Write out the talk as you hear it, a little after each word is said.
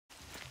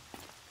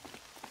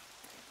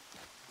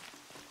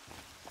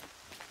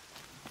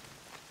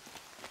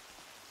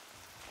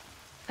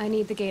I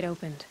need the gate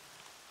opened.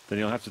 Then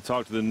you'll have to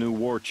talk to the new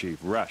war chief,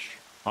 Resh,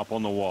 up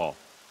on the wall.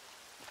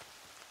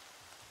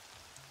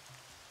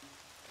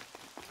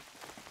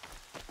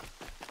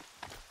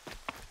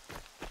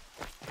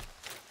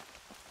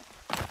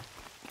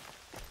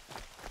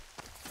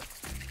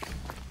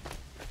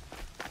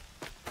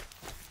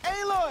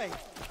 Aloy!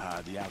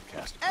 The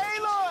outcast.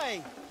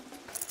 Aloy!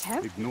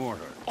 Teb? Ignore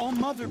her. All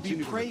Mother be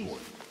Continue to praised.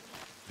 report.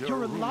 There You're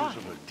are rumors alive.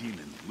 of a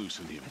demon loose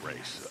in the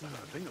embrace. A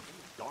thing of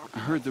dark. I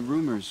heard the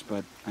rumors,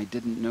 but I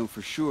didn't know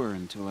for sure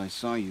until I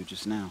saw you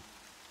just now.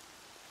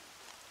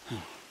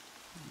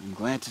 I'm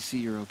glad to see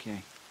you're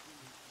okay.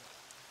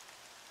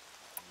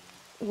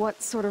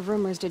 What sort of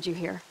rumors did you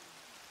hear?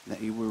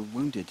 That you were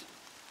wounded.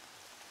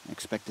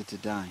 Expected to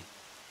die.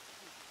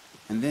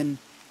 And then,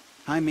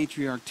 High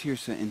Matriarch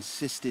Tirsa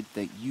insisted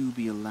that you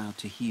be allowed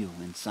to heal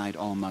inside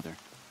All-Mother.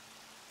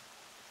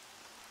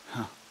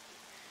 Huh.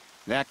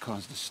 That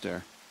caused a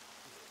stir.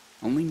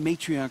 Only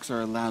matriarchs are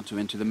allowed to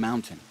enter the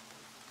mountain.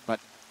 But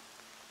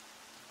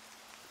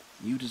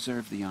you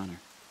deserve the honor.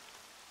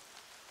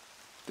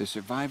 The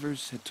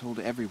survivors had told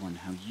everyone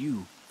how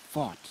you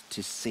fought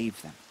to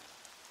save them.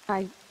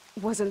 I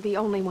wasn't the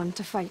only one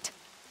to fight.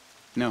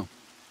 No.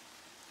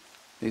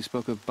 They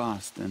spoke of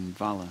Bast and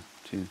Vala,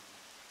 too.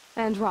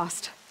 And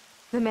Rost,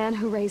 the man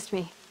who raised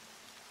me.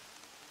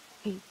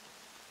 He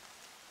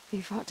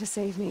fought to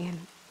save me,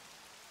 and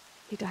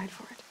he died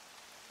for it.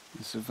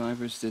 The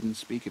survivors didn't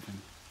speak of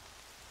him,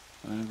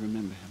 but I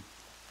remember him.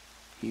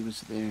 He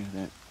was there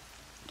that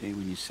day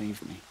when you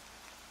saved me.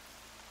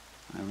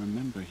 I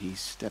remember he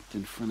stepped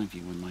in front of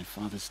you when my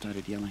father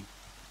started yelling.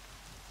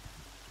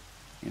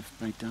 If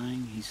by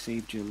dying he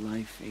saved your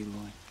life,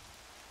 Aloy,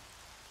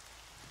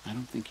 I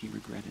don't think he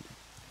regretted it.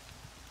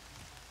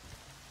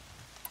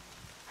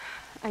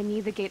 I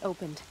need the gate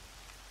opened.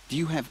 Do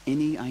you have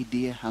any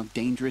idea how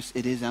dangerous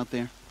it is out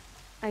there?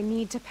 I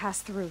need to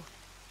pass through.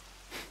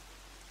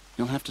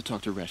 You'll have to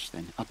talk to Resh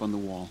then, up on the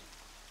wall.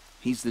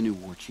 He's the new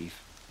war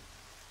chief.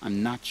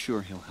 I'm not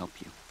sure he'll help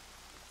you.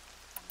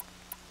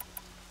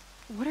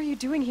 What are you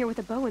doing here with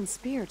a bow and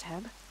spear,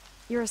 Teb?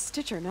 You're a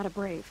Stitcher, not a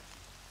Brave.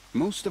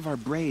 Most of our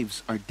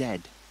Braves are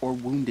dead or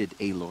wounded,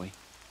 Aloy.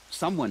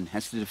 Someone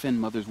has to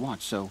defend Mother's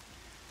Watch, so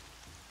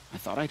I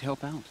thought I'd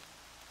help out.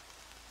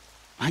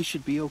 I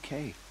should be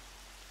okay.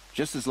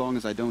 Just as long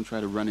as I don't try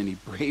to run any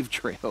Brave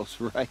trails,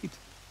 right?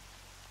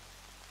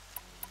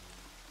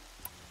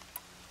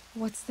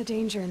 What's the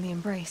danger in the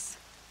Embrace?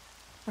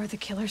 Are the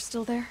killers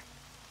still there?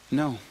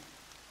 No.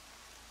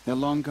 They're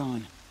long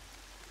gone.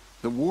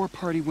 The war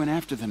party went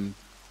after them,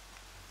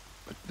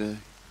 but the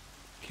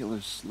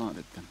killers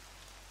slaughtered them.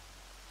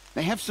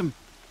 They have some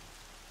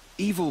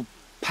evil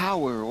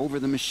power over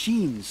the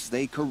machines.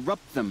 They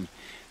corrupt them,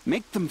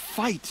 make them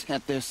fight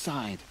at their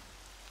side.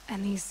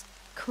 And these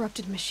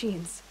corrupted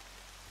machines,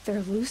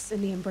 they're loose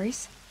in the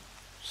Embrace?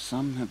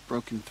 Some have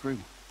broken through.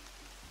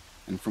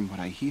 And from what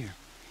I hear,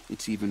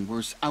 it's even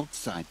worse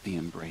outside the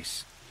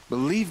Embrace.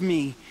 Believe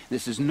me,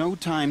 this is no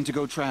time to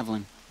go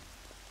traveling.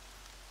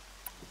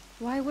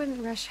 Why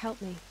wouldn't Resh help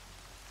me?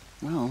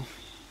 Well,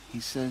 he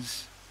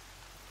says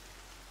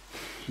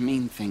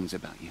mean things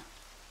about you.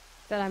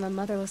 That I'm a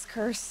motherless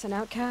curse, an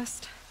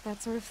outcast,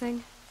 that sort of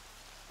thing?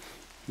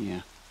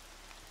 Yeah.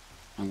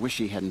 I wish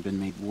he hadn't been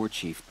made war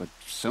chief, but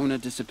Sona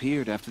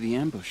disappeared after the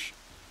ambush.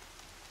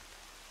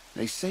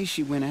 They say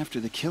she went after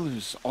the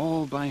killers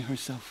all by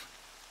herself.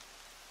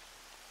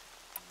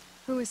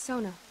 Who is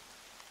Sona?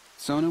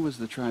 Sona was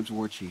the tribe's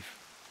war chief,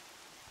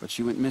 but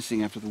she went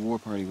missing after the war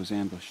party was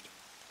ambushed.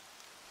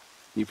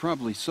 You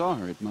probably saw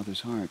her at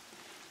Mother's Heart.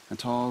 A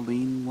tall,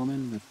 lean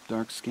woman with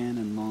dark skin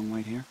and long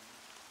white hair.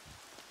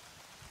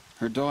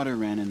 Her daughter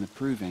ran in the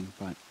proving,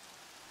 but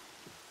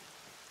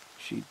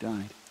she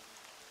died.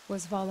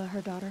 Was Vala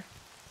her daughter?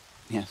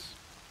 Yes,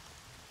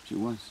 she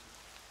was.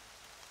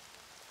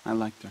 I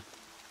liked her.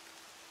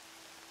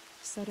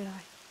 So did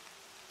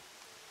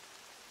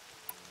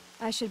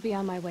I. I should be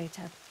on my way,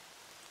 Teb.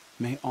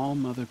 May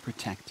All-Mother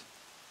protect.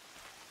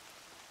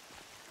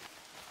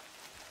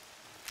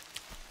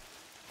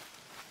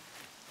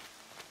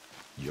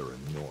 You're a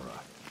Nora.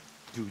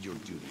 Do your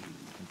duty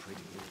and pray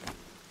to you.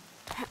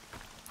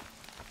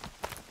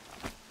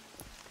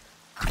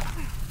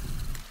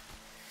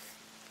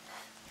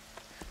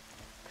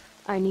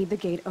 I need the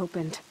gate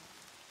opened.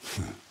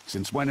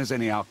 Since when has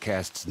any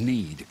outcast's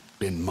need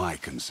been my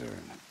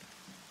concern?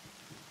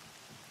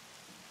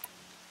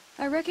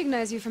 I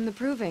recognize you from the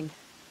proving.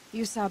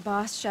 You saw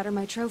Boss shatter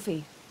my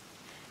trophy,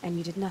 and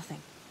you did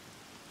nothing.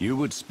 You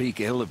would speak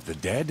ill of the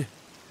dead?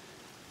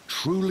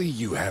 Truly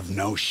you have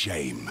no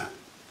shame.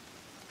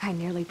 I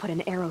nearly put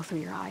an arrow through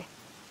your eye.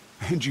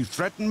 And you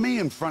threaten me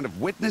in front of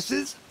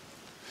witnesses?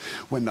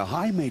 When the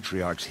High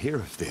Matriarchs hear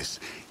of this,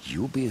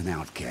 you'll be an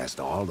outcast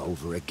all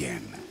over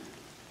again.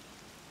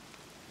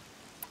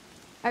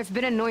 I've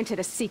been anointed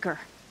a Seeker,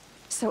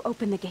 so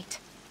open the gate.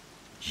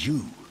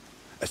 You?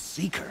 A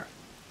Seeker?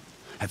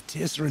 Have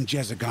Tirsa and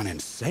Jezza gone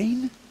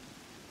insane?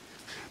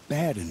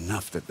 Bad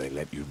enough that they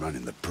let you run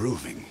in the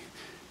proving.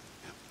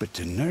 But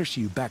to nurse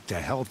you back to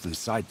health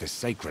inside the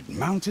sacred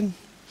mountain?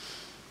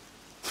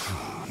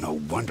 No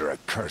wonder a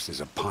curse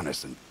is upon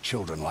us and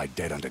children lie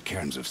dead under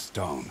cairns of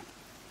stone.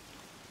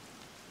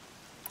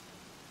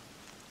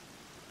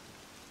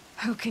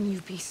 How can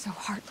you be so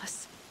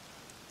heartless?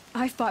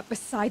 I fought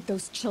beside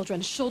those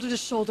children, shoulder to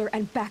shoulder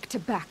and back to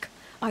back.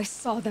 I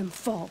saw them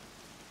fall.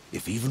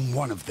 If even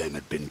one of them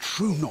had been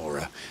true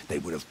Nora, they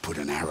would have put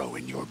an arrow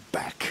in your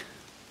back.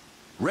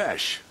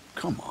 Resh,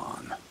 come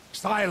on.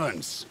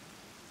 Silence!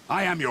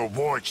 I am your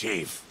war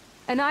chief.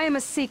 And I am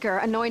a seeker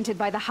anointed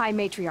by the High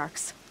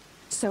Matriarchs.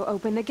 So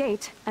open the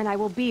gate, and I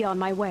will be on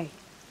my way.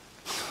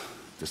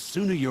 The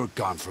sooner you're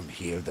gone from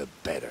here, the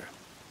better.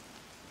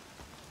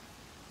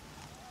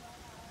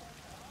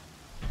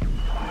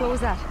 What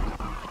was that?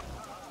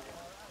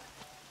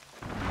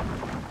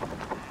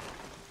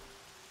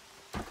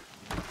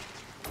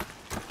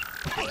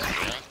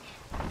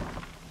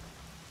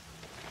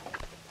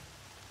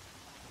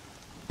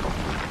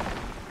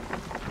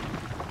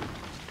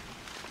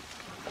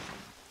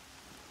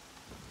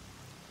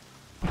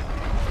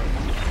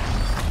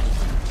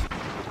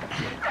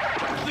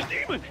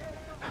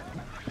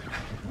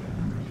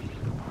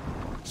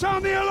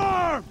 Sound the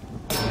alarm!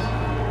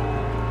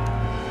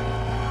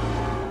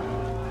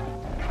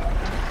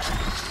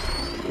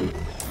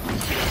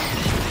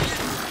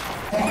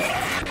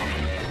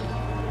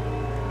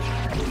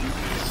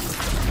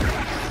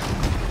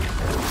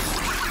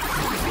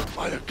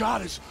 By the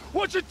goddess,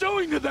 what's it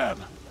doing to them?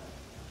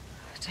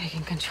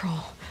 Taking control.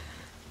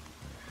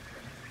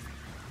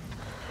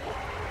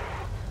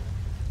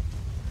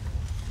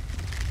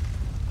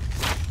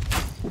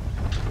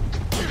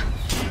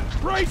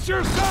 Brace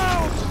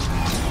yourselves!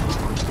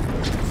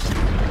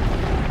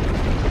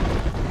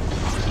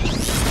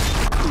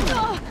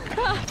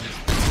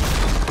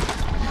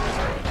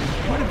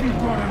 What have you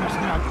brought on us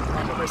now, you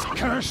murderous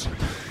curse?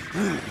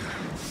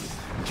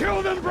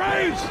 Kill them,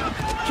 Braves!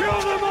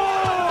 Kill them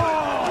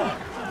all!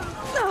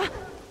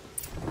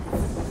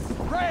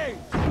 Braves,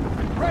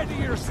 ready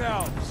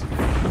yourselves!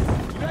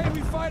 Today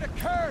we fight a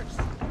curse!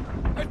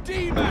 A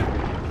demon!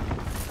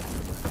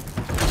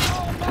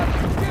 Oh,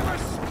 Mother, give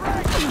us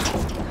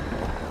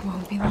strength!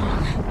 Won't be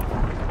long.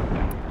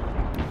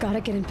 Gotta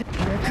get in. Here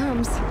it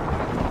comes.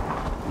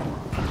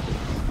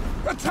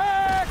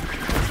 Attack!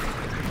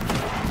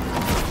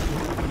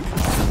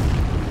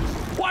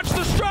 Watch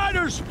the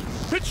Striders!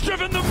 It's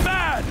driven them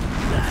mad!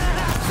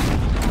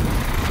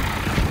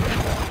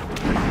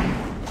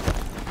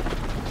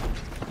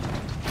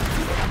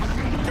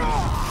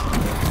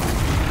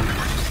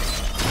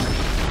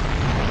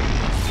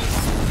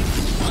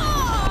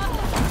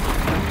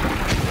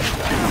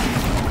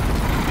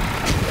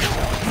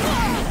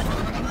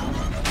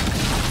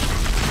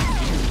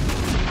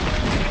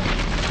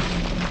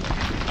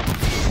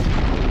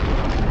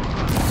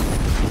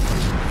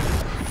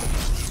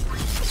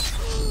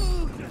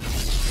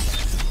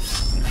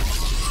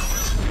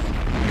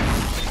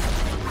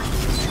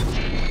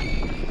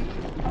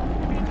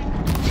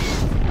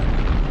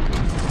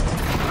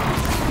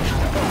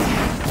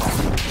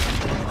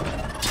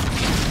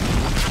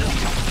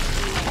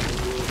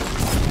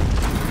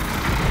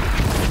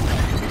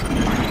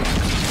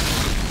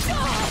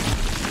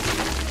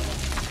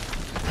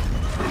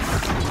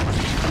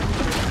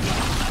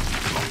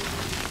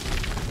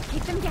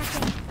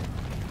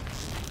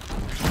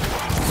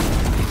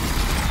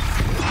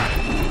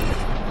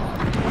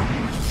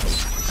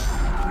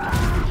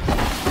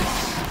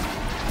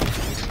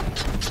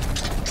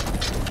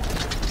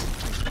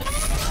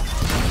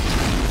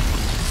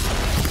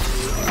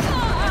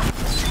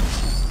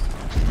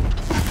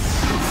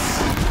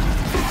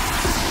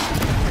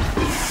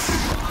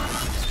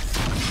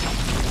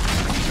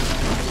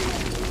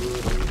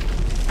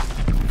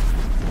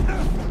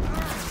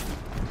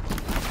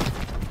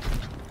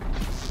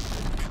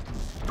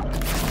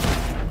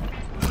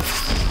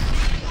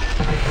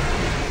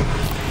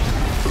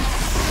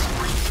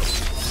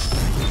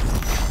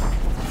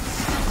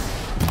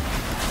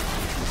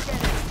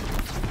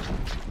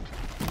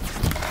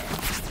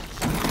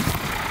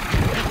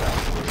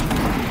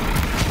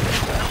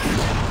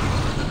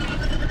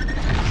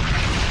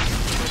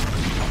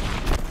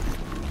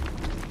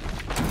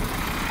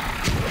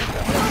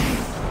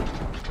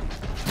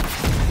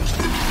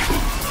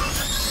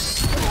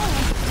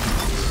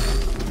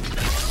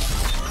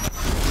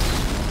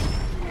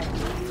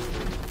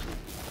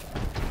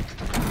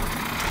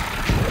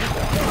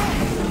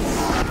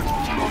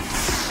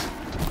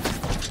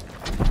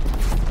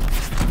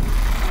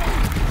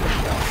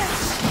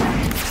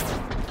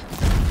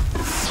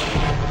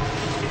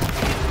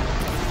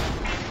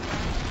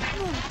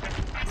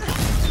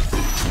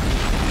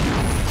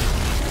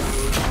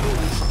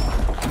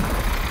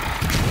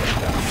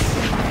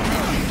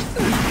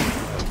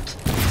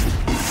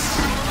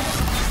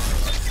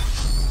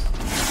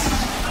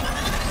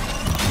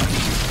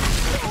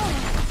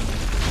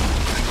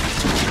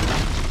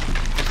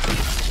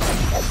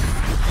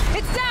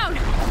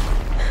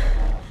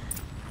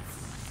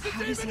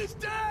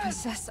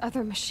 Possess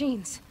other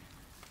machines.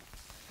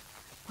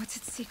 What's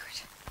its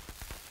secret?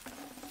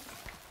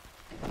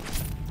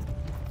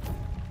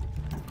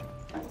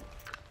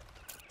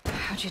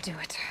 How'd How'd you do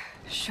it?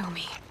 Show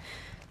me.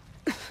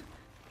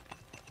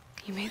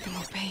 You made them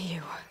obey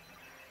you.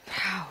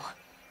 How?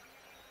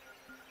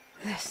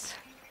 This.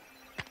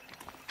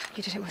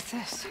 You did it with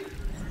this.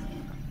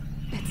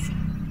 It's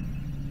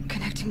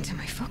connecting to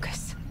my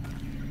focus.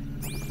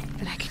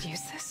 Then I could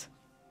use this.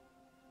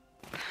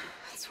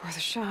 It's worth a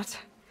shot.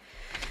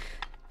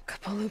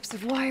 Couple loops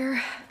of wire.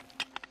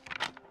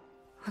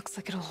 Looks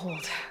like it'll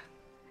hold.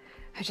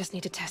 I just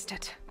need to test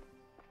it.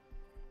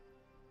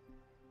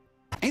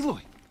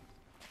 Aloy!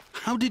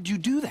 How did you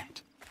do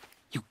that?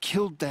 You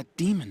killed that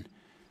demon.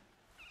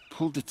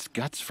 Pulled its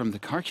guts from the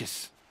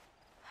carcass.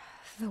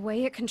 The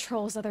way it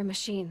controls other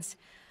machines.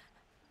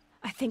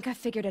 I think I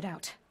figured it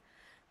out.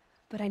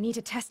 But I need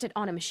to test it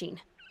on a machine.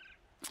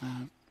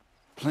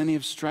 Plenty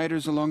of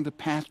striders along the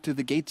path to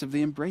the gates of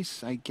the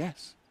Embrace, I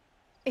guess.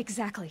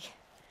 Exactly.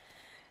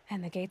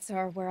 And the gates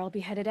are where I'll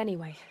be headed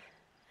anyway.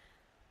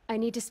 I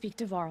need to speak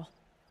to Varl.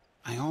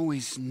 I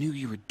always knew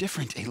you were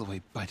different,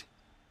 Aloy, but...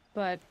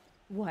 But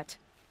what?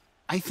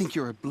 I think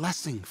you're a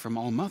blessing from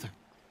All-Mother.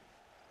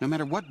 No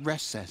matter what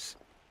Resh says.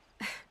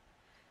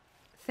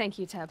 Thank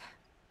you, Teb.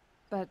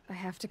 But I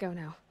have to go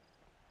now.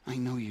 I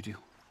know you do.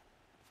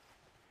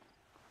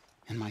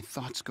 And my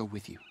thoughts go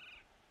with you.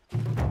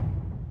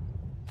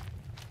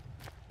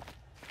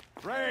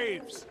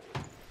 Braves!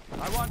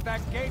 I want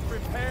that gate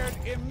repaired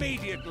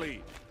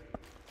immediately.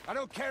 I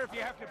don't care if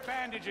you have to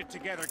bandage it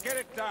together. Get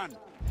it done.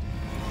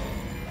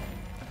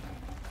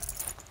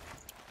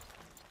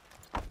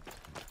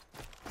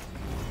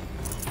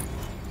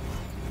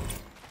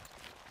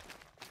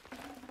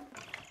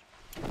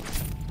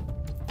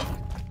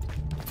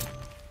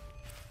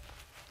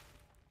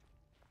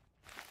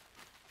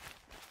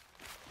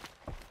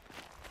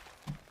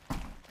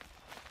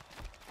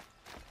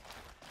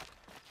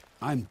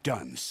 I'm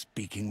done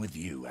speaking with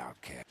you,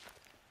 outcast.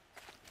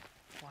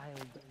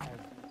 Wild as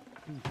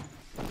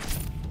beasts.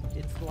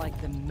 It's like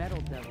the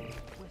metal devil is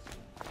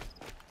twisted.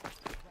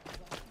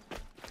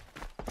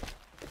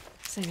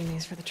 Saving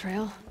these for the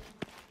trail.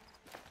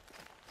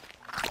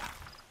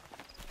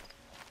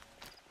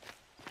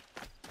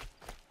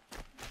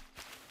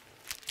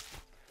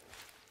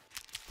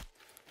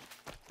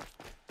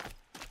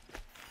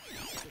 The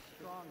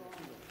strong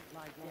feel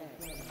like dead.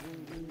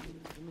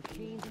 The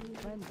machines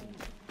cleanse you.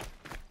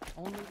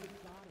 Only the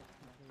goddess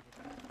can save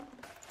it.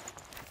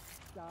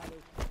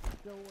 Goddess,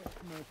 show us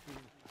mercy.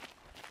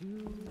 Do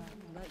not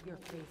let your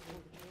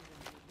faithful children.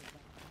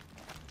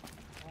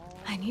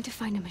 I need to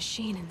find a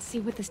machine and see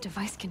what this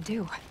device can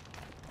do.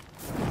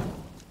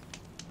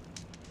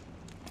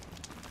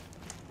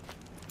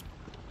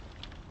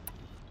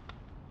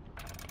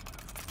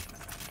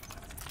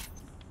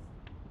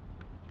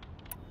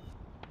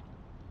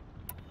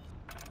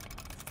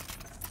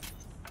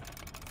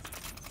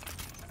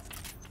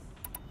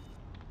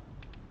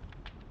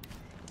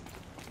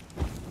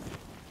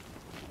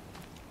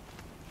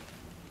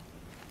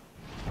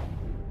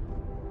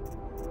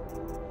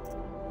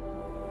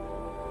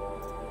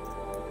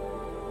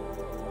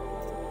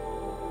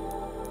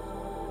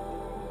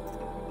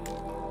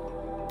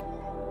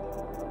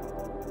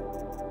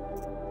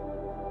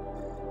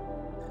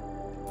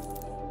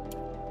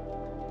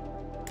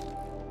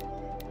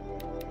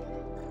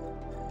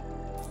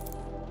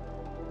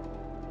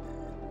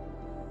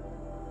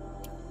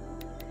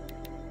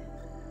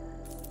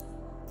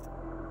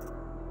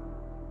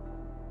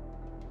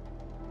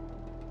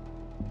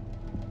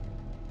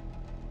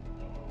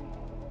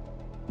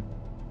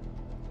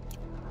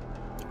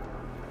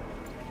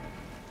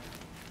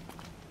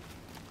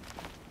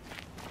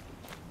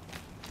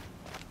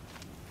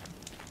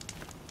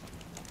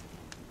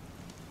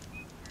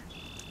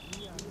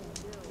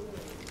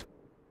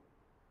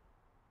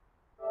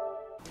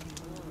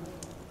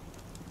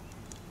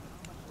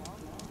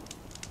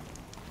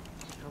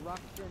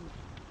 Corruption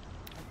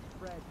has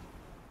spread.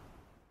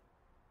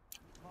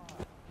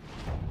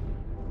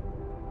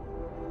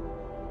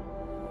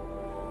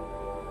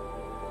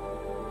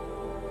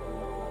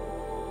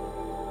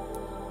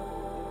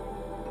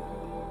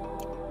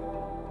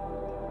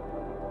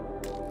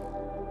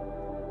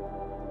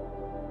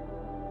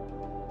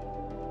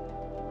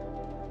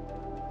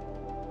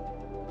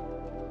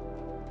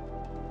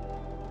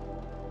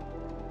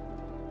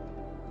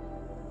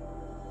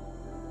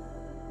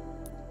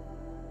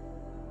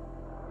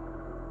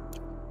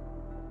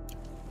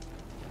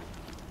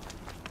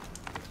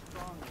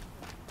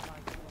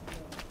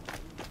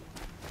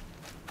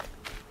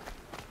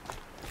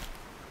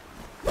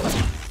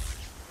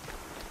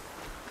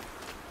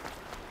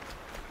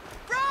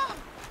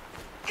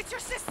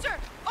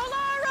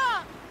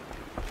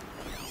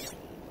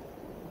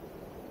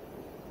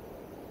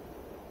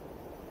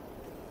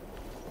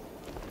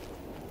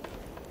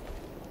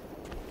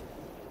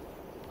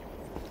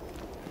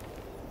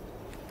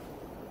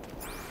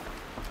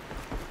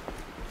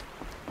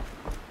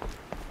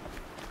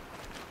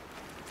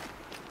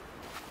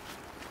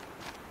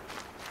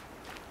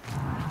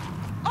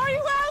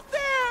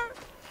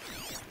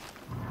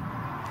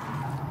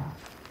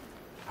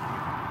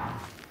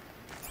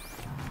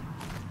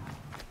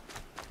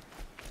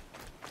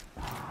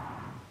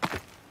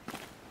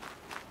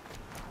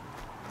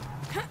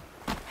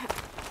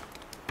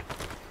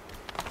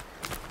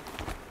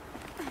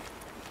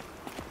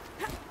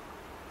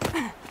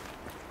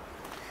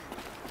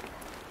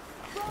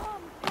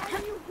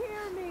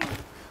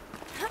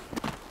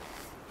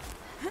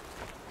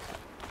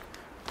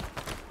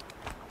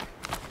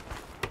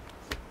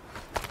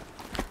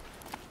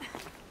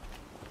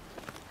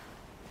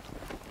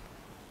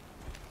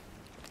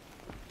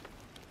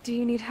 Do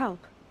you need help?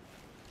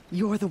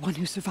 You're the one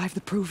who survived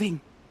the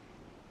proving.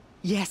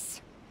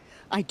 Yes,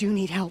 I do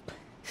need help.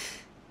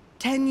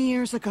 10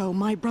 years ago,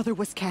 my brother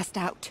was cast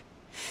out.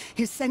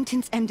 His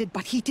sentence ended,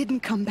 but he didn't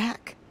come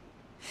back.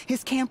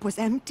 His camp was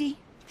empty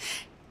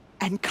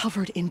and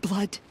covered in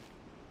blood.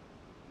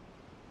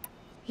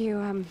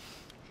 You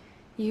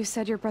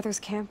said your brother's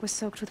camp was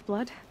soaked with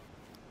blood?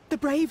 The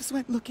Braves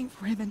went looking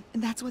for him,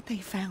 and that's what they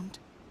found.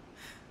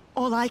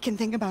 All I can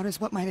think about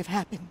is what might have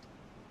happened.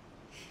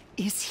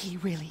 Is he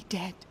really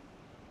dead?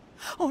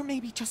 Or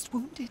maybe just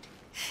wounded?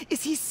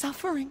 Is he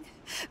suffering?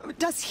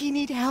 Does he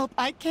need help?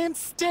 I can't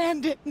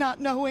stand it not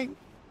knowing.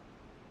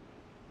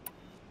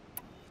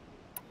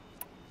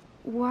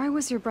 Why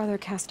was your brother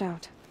cast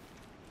out?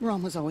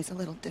 Rom was always a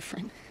little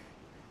different.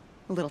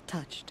 A little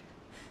touched.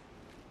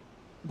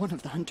 One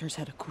of the hunters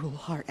had a cruel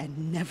heart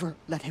and never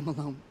let him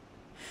alone.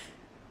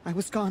 I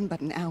was gone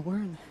but an hour,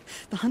 and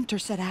the hunter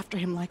set after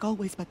him like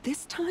always, but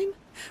this time,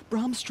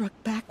 Brom struck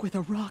back with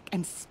a rock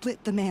and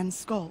split the man's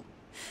skull.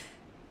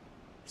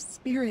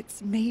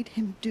 Spirits made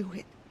him do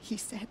it, he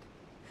said.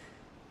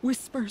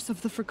 Whispers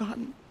of the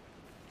forgotten.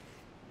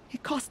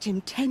 It cost him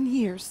 10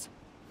 years.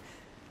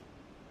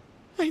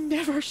 I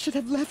never should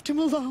have left him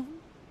alone.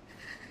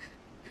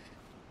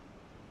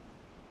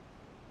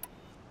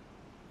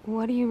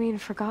 What do you mean,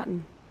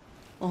 forgotten?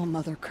 All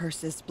Mother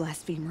curses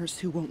blasphemers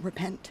who won't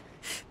repent,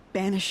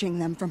 banishing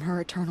them from her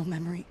eternal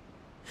memory.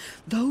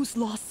 Those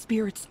lost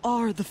spirits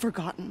are the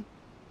forgotten.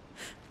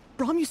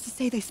 Brom used to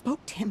say they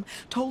spoke to him,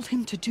 told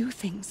him to do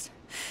things.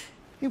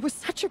 It was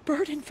such a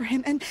burden for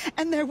him,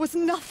 and there was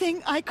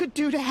nothing I could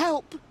do to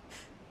help.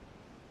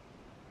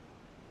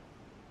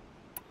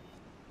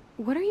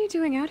 What are you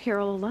doing out here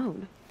all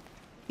alone?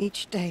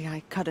 Each day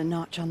I cut a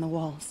notch on the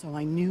wall, so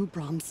I knew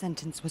Brom's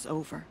sentence was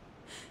over.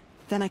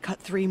 Then I cut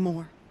 3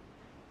 more,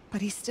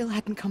 but he still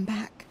hadn't come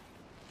back.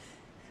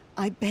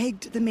 I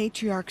begged the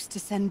matriarchs to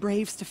send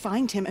Braves to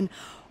find him, and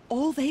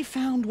all they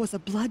found was a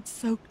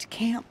blood-soaked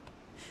camp.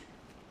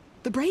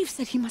 The Braves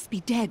said he must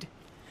be dead,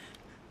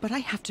 but I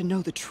have to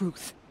know the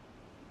truth.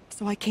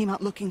 So I came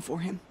out looking for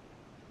him.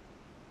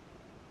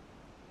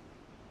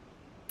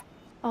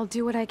 I'll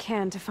do what I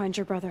can to find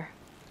your brother.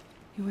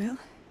 You will?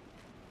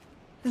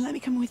 Then let me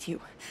come with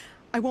you.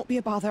 I won't be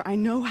a bother. I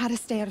know how to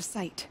stay out of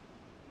sight.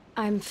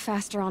 I'm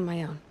faster on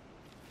my own.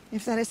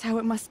 If that is how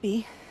it must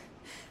be,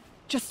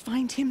 just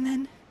find him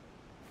then.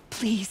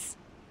 Please.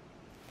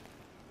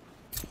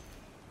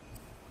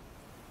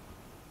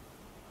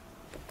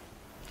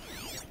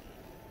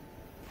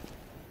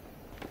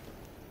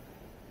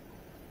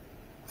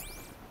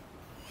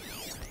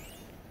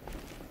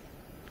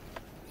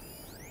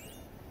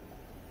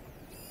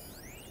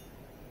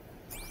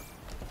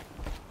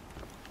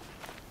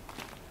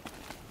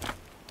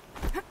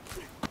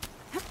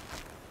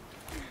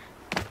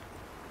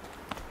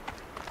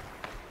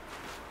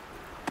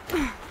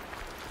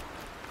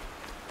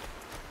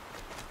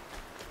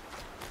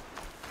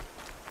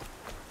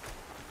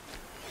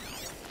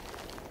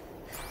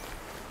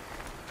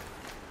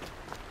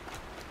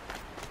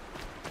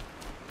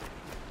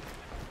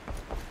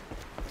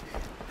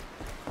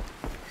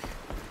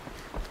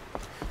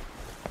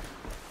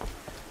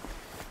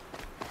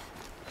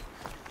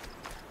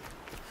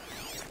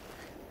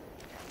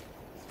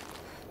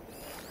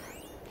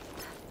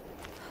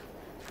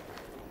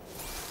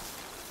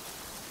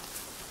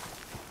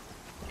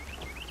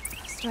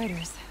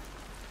 Striders.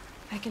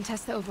 I can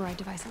test the override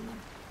device on them.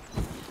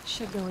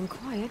 Should go in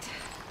quiet.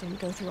 Didn't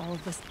go through all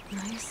of this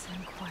nice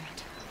and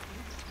quiet.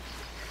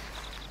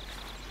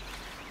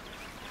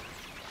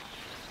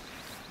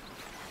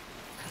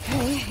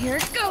 Okay, here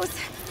it goes!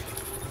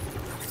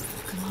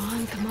 Come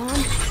on, come on.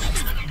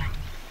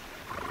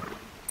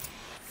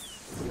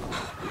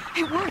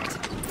 It worked!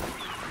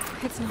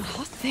 It's not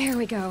hot. There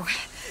we go.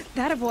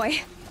 That a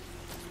boy.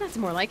 That's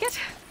more like it.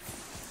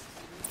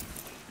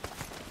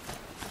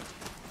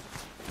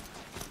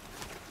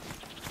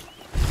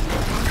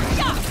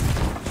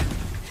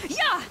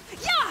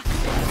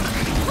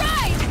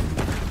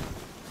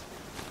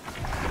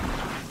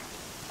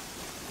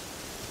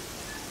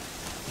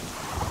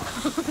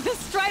 This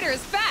Strider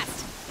is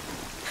fast!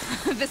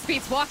 This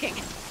beats walking.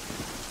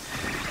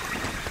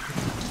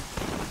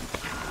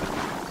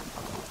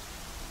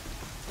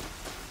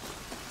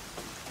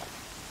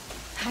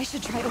 I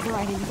should try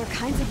overriding other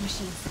kinds of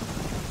machines.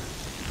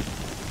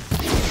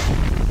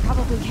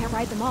 Probably can't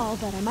ride them all,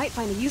 but I might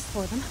find a use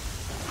for them.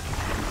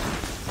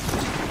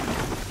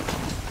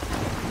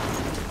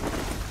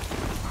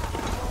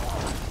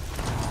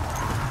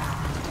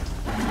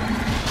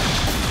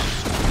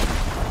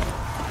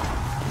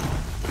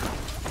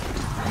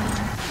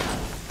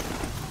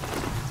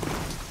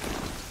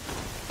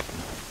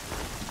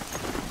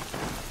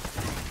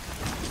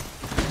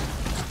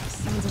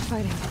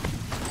 Fighting.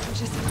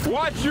 Just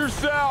Watch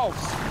yourselves!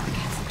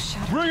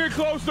 Bring it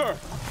closer!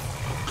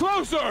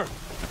 Closer!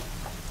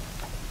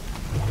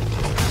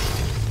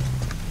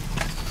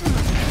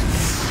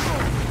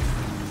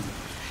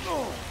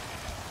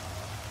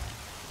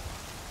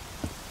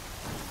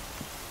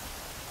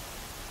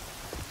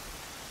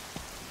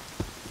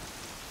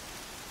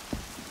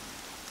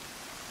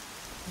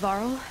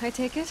 Varl, I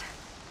take it?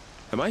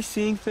 Am I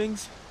seeing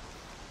things?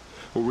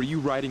 Or were you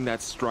riding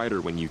that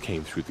Strider when you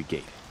came through the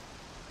gate?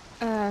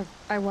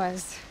 I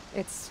was.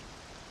 It's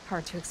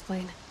hard to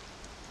explain.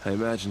 I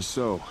imagine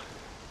so.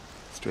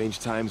 Strange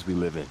times we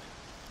live in.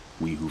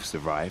 We who've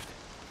survived.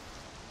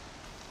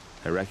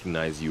 I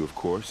recognize you, of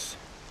course.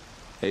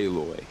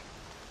 Aloy,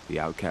 the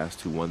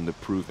outcast who won the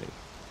proving.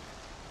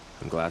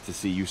 I'm glad to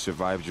see you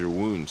survived your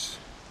wounds.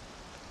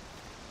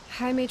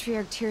 High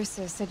Matriarch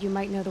Tirsa said you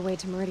might know the way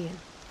to Meridian.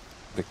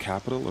 The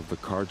capital of the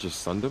Carja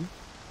Sundom?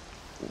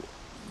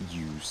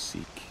 You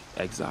seek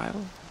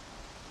exile?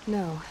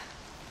 No.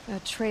 A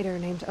traitor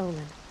named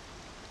Olin.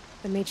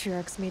 The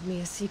Matriarchs made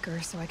me a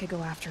seeker so I could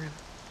go after him.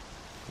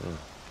 Oh.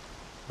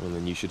 Well,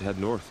 then you should head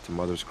north to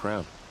Mother's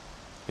Crown.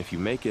 If you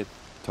make it,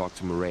 talk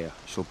to Maria.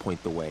 She'll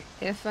point the way.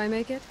 If I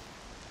make it?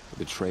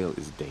 The trail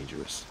is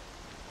dangerous.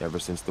 Ever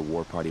since the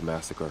War Party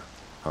massacre,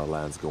 our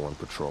lands go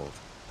unpatrolled,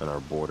 and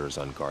our borders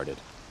unguarded.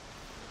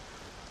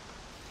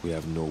 We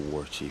have no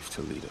war chief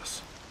to lead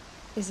us.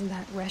 Isn't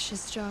that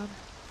Resh's job?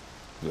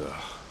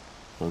 Ugh.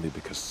 Only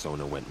because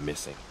Sona went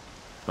missing.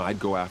 Now, I'd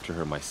go after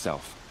her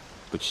myself,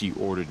 but she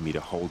ordered me to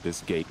hold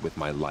this gate with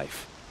my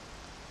life.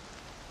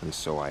 And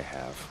so I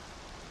have.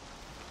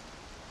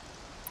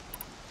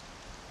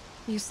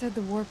 You said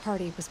the War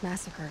Party was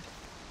massacred.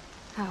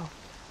 How?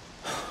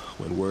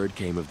 When word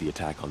came of the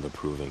attack on the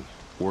Proving,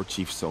 War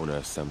Chief Sona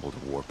assembled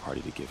a war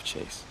party to give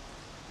chase.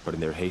 But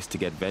in their haste to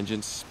get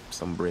vengeance,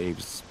 some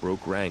braves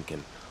broke rank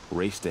and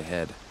raced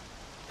ahead,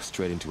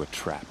 straight into a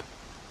trap.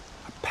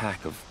 A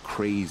pack of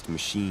crazed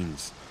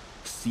machines,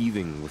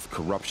 seething with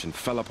corruption,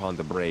 fell upon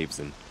the braves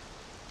and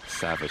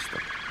savaged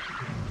them.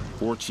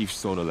 War Chief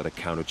Sona led a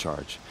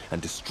countercharge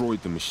and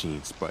destroyed the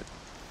machines, but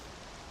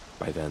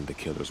by then the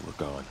killers were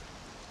gone,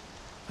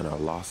 and our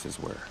losses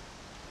were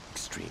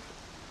extreme.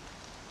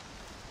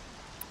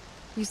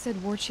 You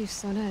said War Chief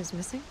Sona is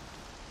missing?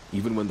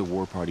 Even when the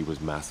war party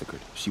was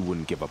massacred, she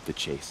wouldn't give up the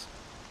chase.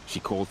 She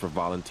called for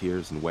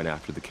volunteers and went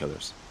after the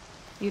killers.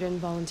 You didn't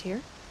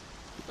volunteer?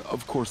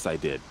 Of course I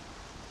did,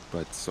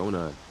 but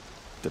Sona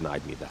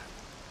denied me that.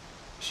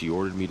 She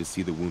ordered me to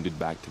see the wounded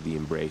back to the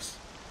Embrace,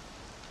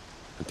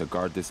 and to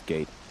guard this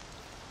gate,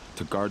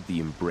 to guard the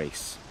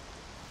Embrace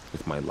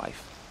with my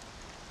life.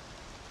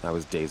 That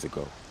was days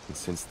ago, and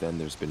since then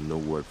there's been no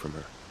word from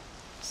her.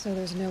 So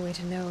there's no way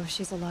to know if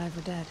she's alive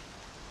or dead.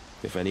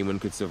 If anyone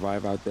could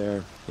survive out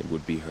there, it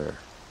would be her.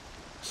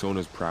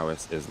 Sona's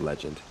prowess is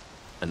legend,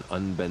 an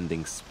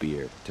unbending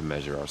spear to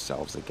measure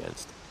ourselves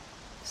against.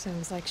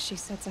 Sounds like she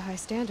sets a high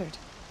standard.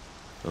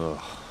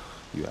 Ugh,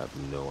 you have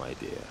no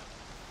idea.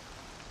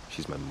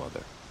 She's my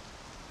mother.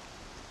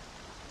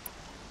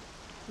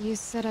 You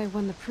said I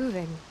won the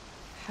Proving.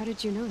 How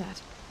did you know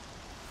that?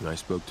 When I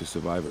spoke to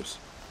survivors,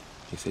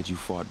 they said you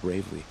fought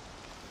bravely,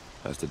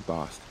 as did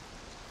Bast.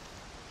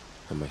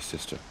 And my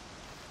sister.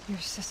 Your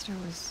sister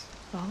was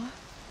Vala?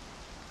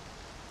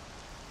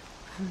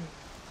 I'm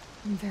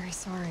very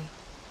sorry.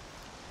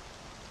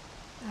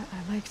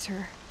 I liked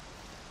her.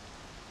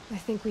 I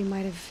think we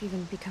might have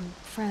even become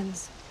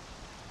friends.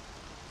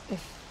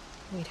 If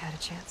we'd had a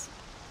chance.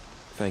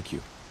 Thank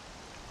you.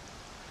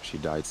 She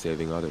died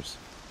saving others.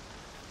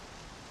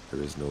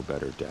 There is no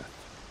better death.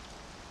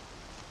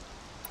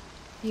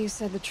 You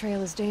said the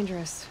trail is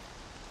dangerous.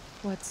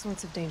 What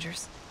sorts of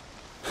dangers?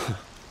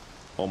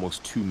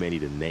 Almost too many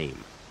to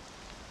name.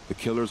 The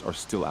killers are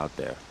still out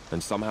there,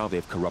 and somehow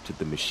they've corrupted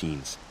the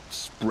machines,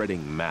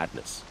 spreading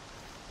madness.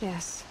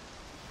 Yes,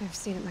 I've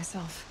seen it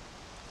myself.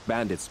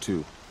 Bandits,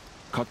 too.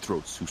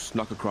 Cutthroats who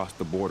snuck across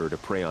the border to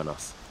prey on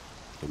us.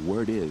 The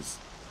word is,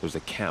 there's a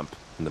camp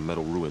in the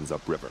metal ruins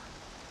upriver.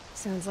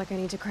 Sounds like I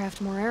need to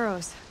craft more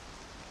arrows.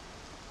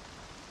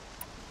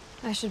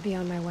 I should be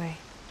on my way.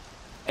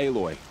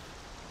 Aloy,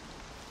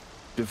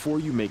 before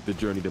you make the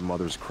journey to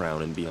Mother's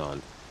Crown and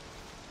beyond,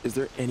 is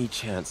there any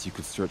chance you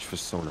could search for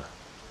Sona?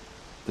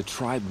 The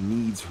tribe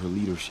needs her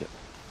leadership.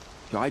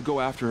 I'd go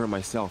after her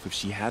myself if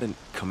she hadn't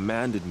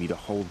commanded me to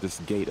hold this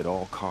gate at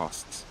all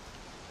costs.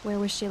 Where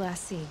was she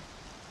last seen?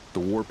 The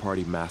War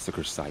Party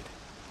massacre site.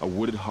 A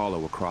wooded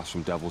hollow across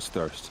from Devil's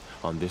Thirst,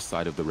 on this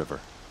side of the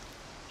river.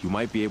 You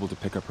might be able to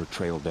pick up her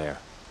trail there.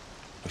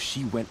 But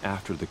she went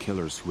after the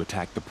killers who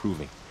attacked the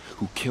Proving,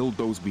 who killed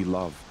those we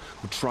love,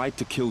 who tried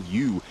to kill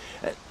you.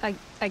 I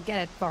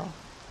get it, Varl.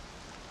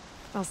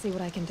 I'll see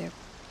what I can do.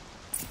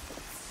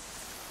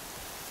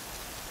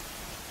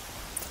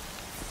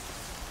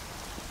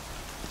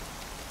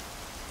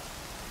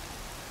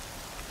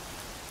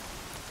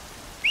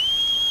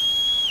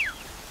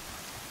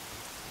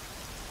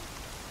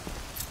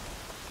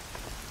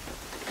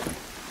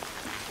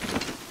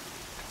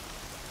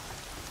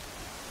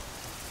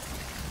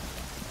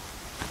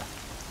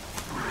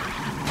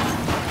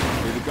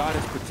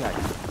 Goddess protect.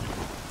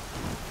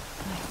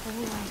 My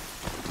whole life,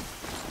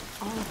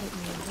 all of it in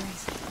the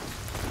Embrace.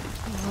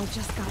 The world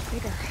just got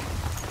bigger.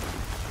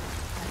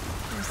 But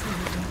mostly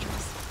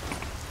dangerous.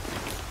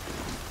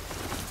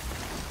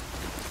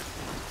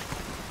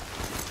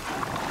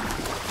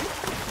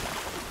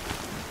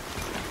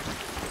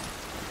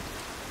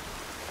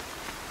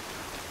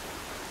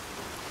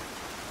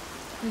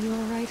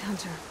 night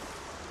hunter.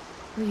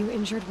 Were you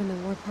injured when the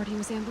war party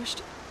was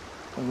ambushed?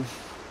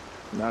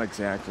 Not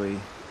exactly.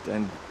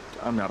 And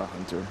I'm not a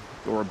hunter,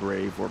 or a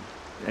brave, or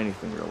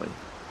anything really.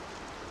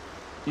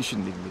 You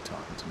shouldn't even be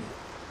talking to me.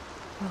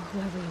 Well,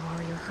 whoever you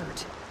are, you're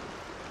hurt.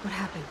 What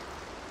happened?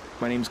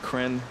 My name's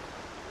Kren.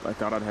 I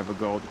thought I'd have a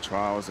go at the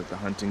trials at the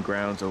hunting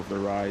grounds over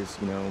the rise,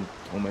 you know,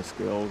 hone my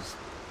skills.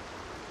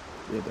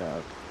 It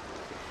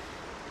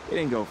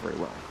didn't go very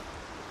well.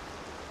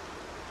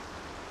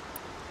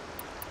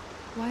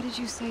 Why did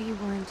you say you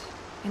weren't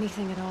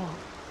anything at all,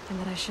 and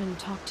that I shouldn't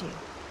talk to you?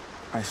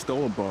 I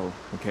stole a bow,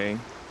 okay?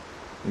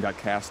 And got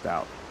cast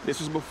out. This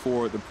was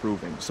before the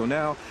proving, so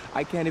now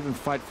I can't even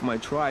fight for my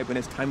tribe in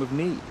its time of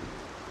need.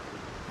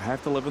 I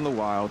have to live in the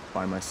wild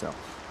by myself,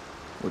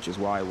 which is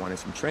why I wanted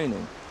some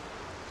training.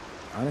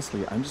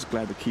 Honestly, I'm just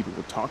glad the Keeper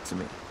would talk to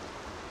me.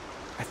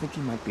 I think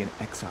he might be in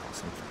exile or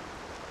something.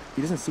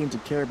 He doesn't seem to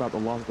care about the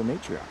laws of the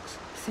matriarchs.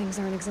 Things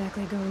aren't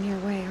exactly going your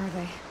way, are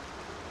they?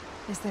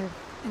 Is there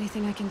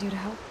anything I can do to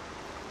help?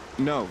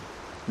 No.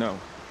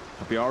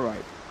 I'll be all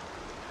right.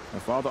 My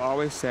father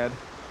always said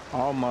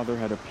All Mother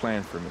had a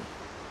plan for me.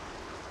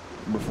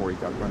 Before he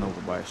got run over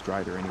by a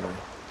strider, anyway.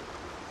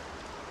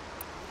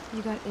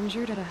 You got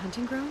injured at a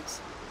hunting grounds?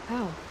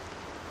 How?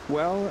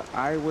 Well,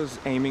 I was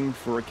aiming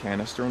for a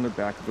canister on the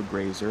back of a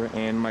grazer,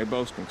 and my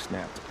bowstring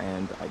snapped,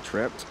 and I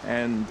tripped,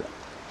 and...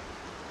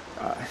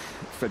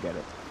 forget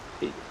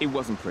it. It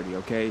wasn't pretty,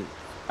 okay?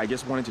 I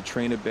just wanted to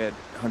train a bit.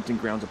 Hunting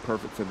grounds are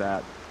perfect for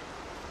that.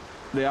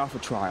 They offer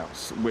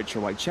trials, which are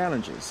like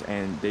challenges,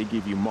 and they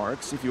give you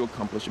marks if you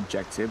accomplish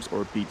objectives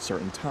or beat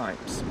certain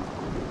times.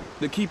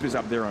 The Keeper's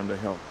up there on the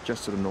hill,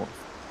 just to the north.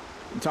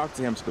 Talk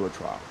to him to do a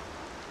trial.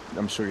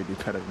 I'm sure you'd do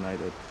better than I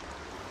did.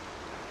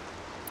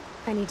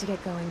 I need to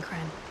get going,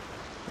 Kren.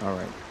 All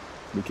right.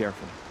 Be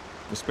careful,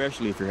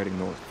 especially if you're heading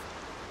north.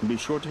 And be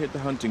sure to hit the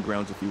hunting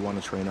grounds if you want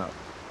to train up.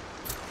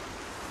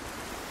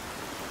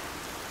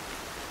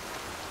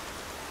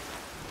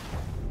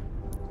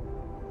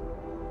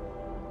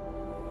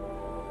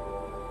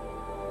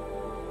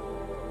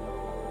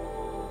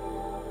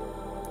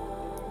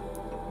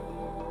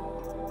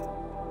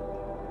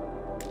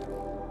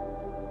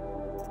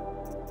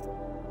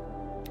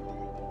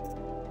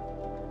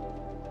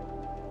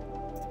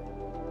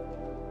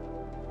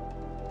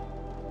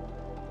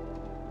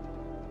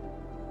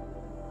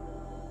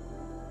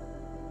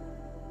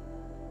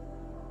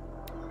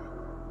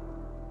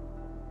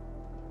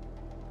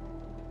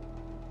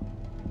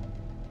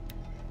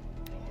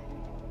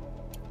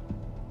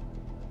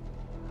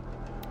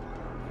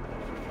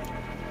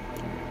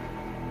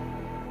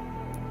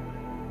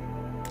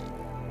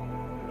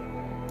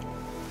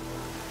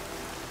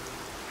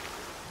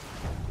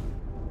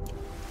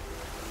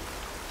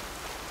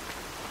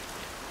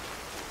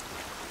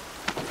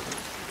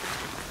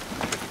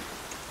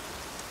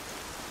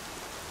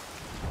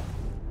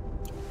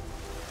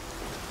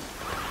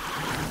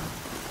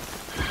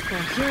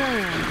 Well, here I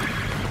am.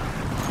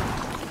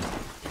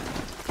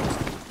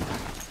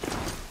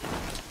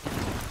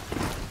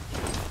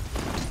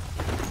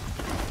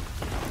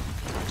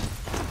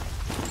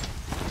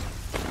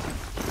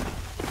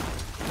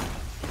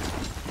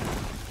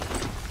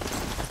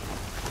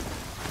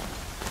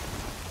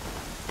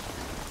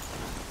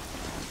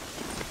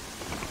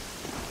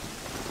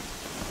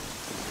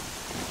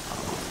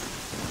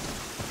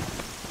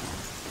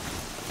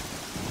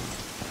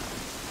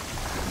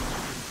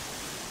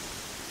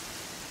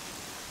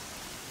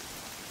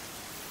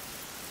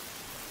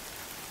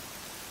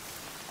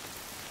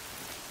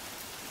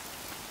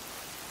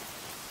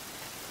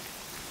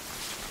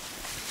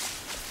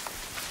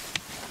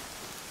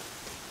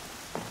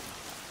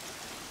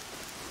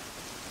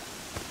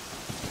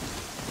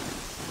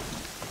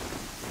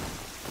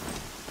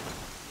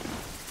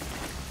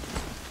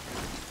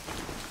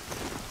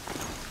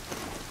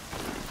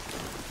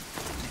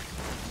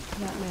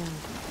 That man.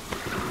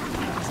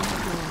 That was not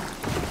man.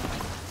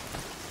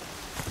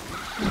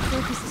 My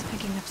focus is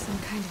picking up some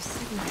kind of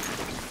signal.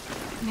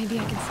 Maybe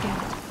I can scan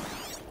it.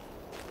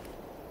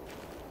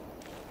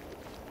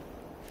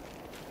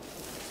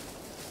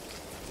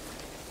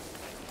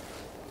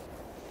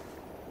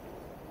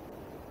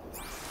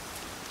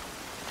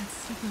 That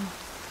signal.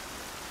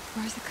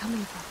 Where is it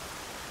coming from?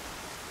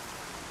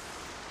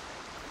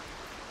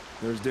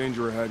 There's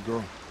danger ahead,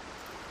 girl.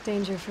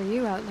 Danger for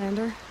you,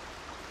 Outlander.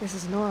 This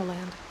is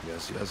Noraland.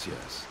 Yes.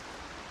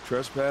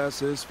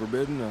 Trespass is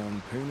forbidden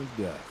on pain of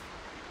death.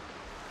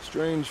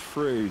 Strange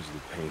phrase,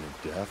 the pain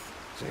of death,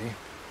 see?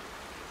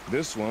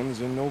 This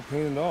one's in no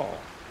pain at all.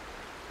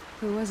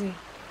 Who was he?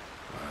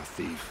 A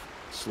thief,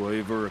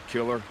 slaver, a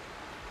killer.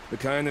 The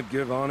kind that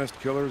give honest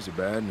killers a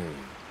bad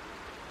name.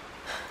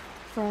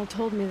 Farrell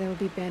told me there would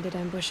be bandit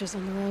ambushes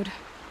on the road.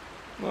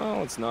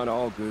 Well, it's not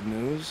all good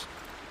news.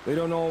 They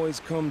don't always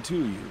come to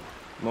you.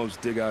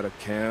 Most dig out a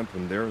camp,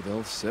 and there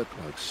they'll sit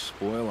like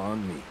spoil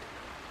on meat.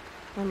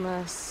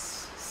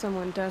 Unless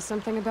someone does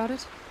something about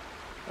it?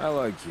 I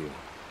like you.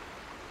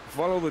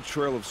 Follow the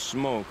trail of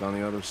smoke on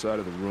the other side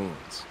of the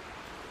ruins.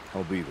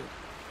 I'll be there.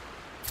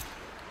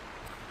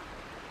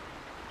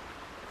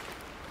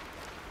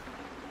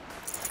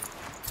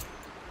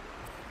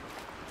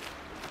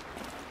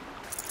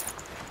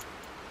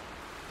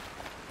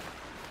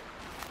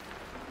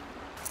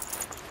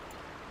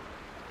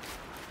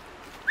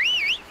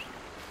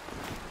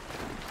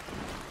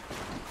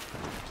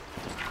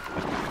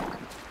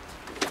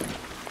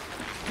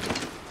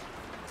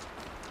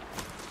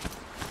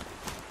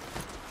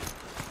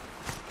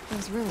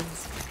 Those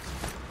ruins.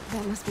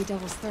 That must be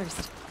Devil's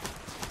Thirst.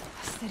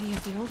 A city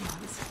of the old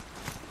ones.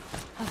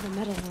 Of the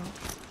metal world.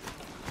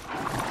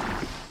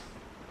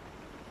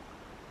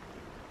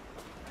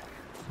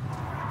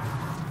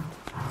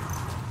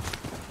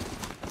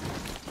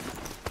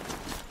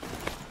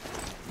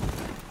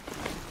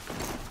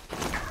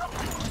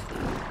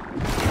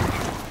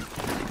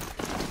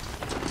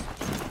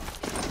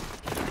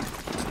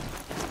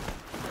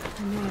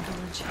 Another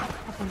village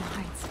up on the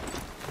heights.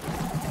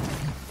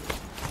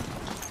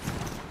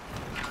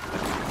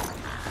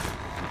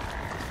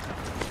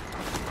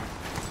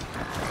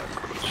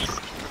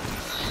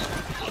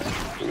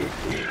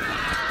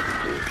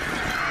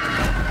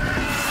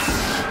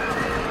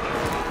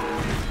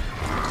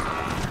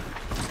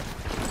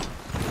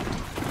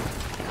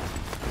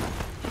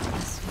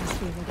 This must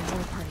be where the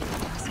war party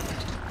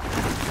deposited.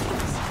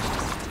 Such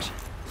destruction.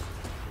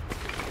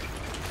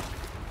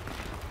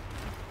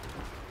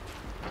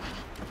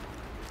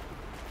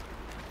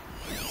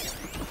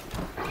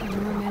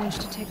 Aloy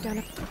managed to take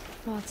down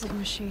lots of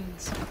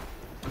machines,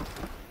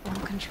 all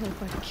controlled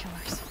by the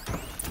killers.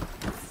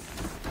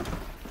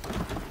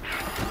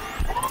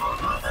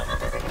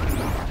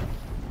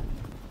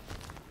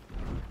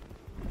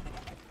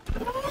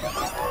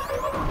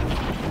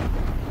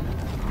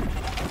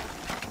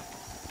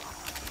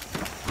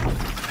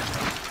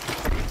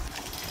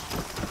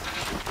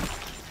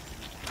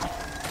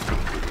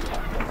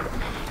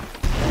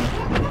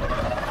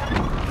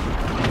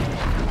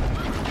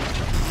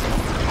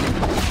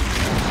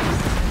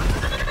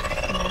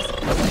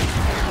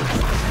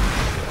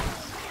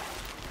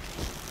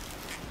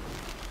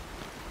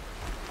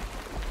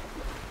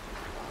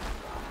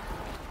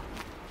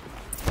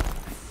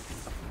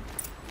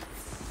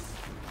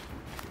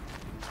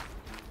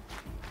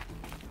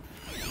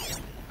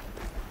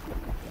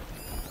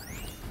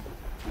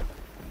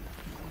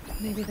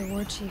 Maybe the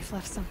war chief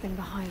left something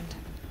behind.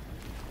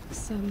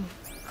 Some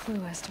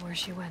clue as to where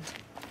she went.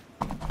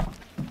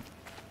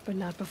 But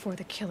not before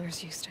the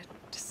killers used it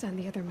to send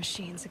the other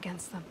machines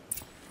against them.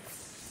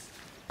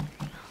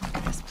 Look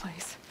at this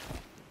place.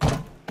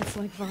 It's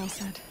like Varl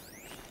said.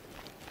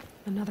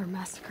 Another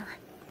massacre.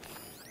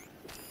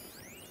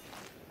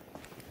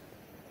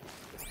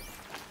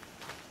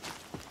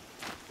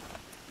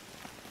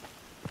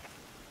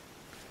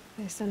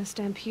 They sent a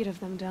stampede of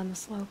them down the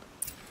slope.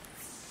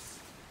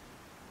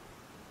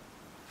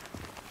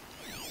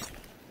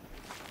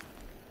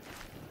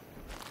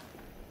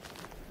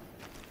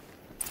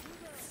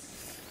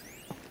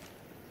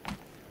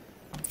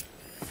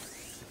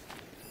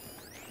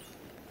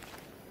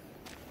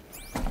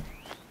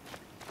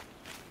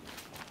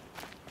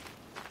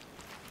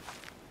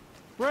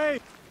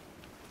 Brave!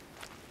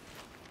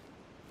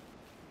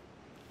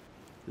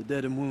 The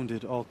dead and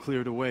wounded all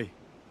cleared away.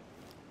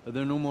 Are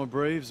there no more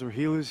Braves or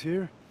healers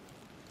here?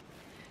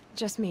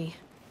 Just me.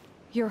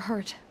 You're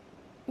hurt.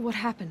 What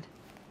happened?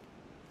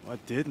 I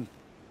didn't.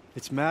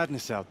 It's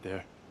madness out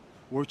there.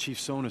 War Chief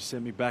Sona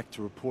sent me back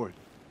to report.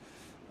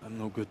 I'm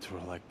no good to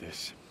her like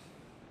this.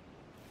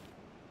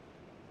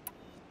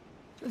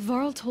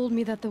 Varl told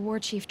me that the war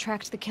chief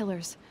tracked the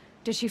killers.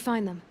 Did she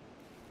find them?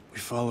 We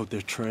followed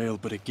their trail,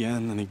 but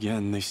again and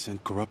again they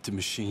sent corrupted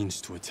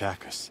machines to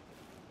attack us.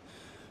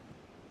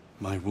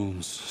 My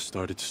wounds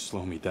started to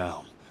slow me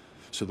down,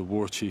 so the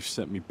war chief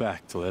sent me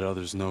back to let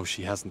others know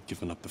she hasn't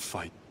given up the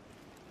fight.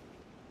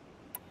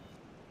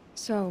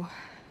 So,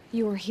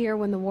 you were here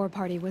when the war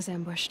party was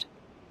ambushed?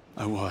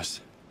 I was.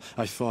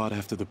 I thought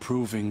after the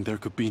proving there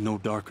could be no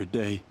darker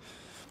day,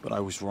 but I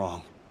was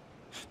wrong.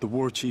 The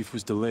war chief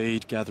was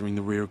delayed gathering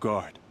the rear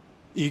guard.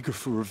 Eager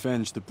for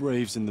revenge, the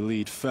Braves in the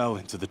lead fell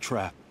into the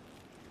trap.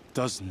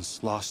 Dozens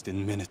lost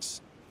in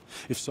minutes.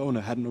 If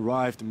Sona hadn't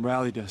arrived and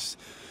rallied us,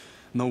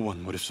 no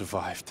one would have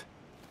survived.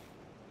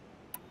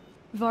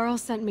 Varl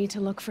sent me to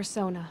look for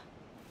Sona.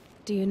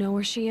 Do you know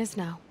where she is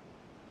now?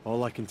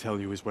 All I can tell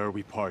you is where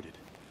we parted.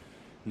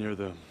 Near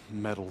the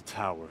metal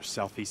tower,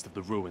 southeast of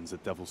the ruins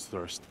at Devil's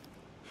Thirst.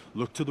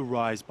 Look to the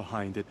rise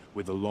behind it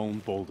with a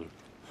lone boulder.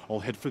 I'll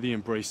head for the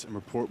embrace and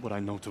report what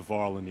I know to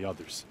Varl and the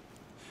others.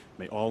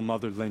 May All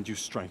Mother lend you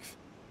strength.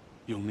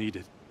 You'll need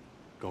it,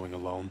 going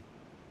alone.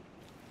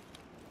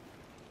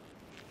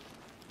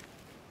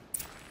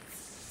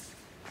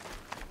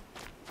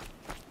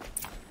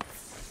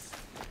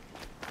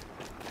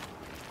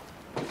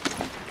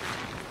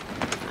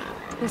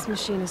 This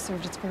machine has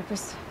served its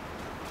purpose.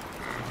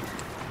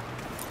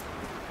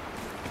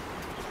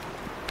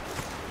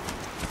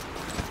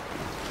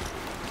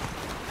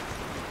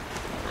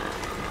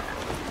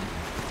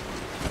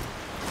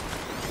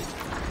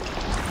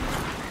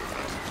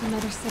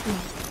 Another signal.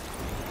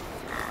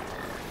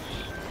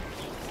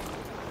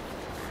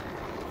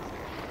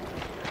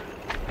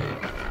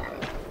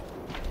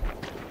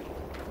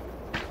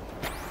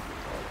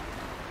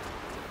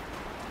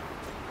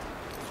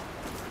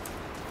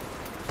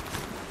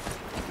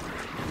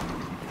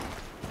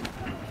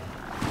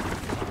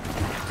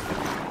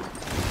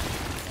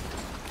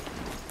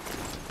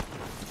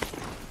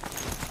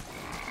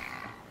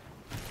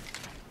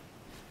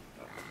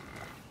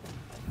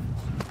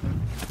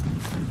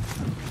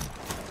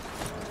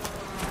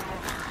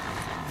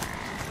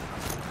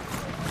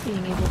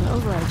 being able to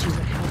override you would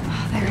help.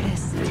 Oh, there it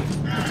is. The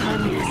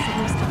timing the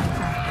signal's coming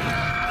from.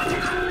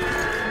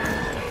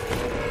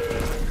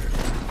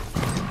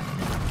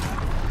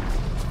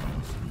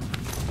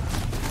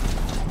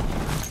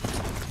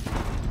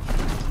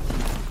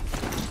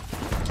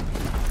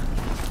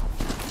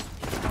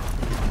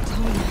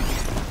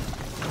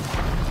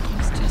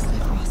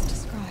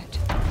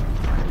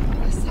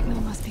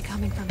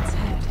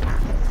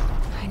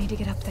 To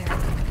get up there.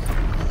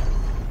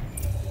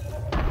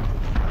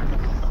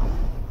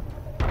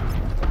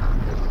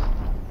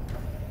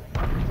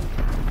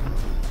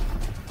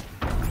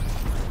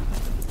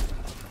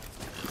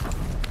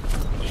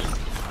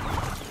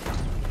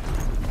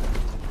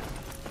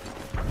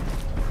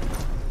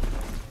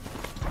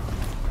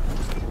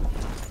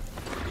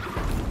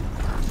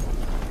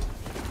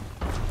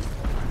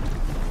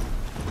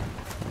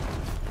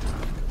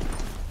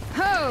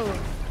 Ho!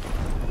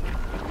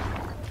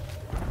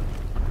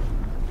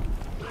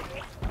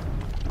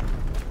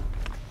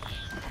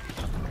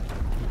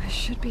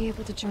 Should be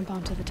able to jump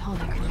onto the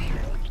tonic from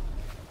here.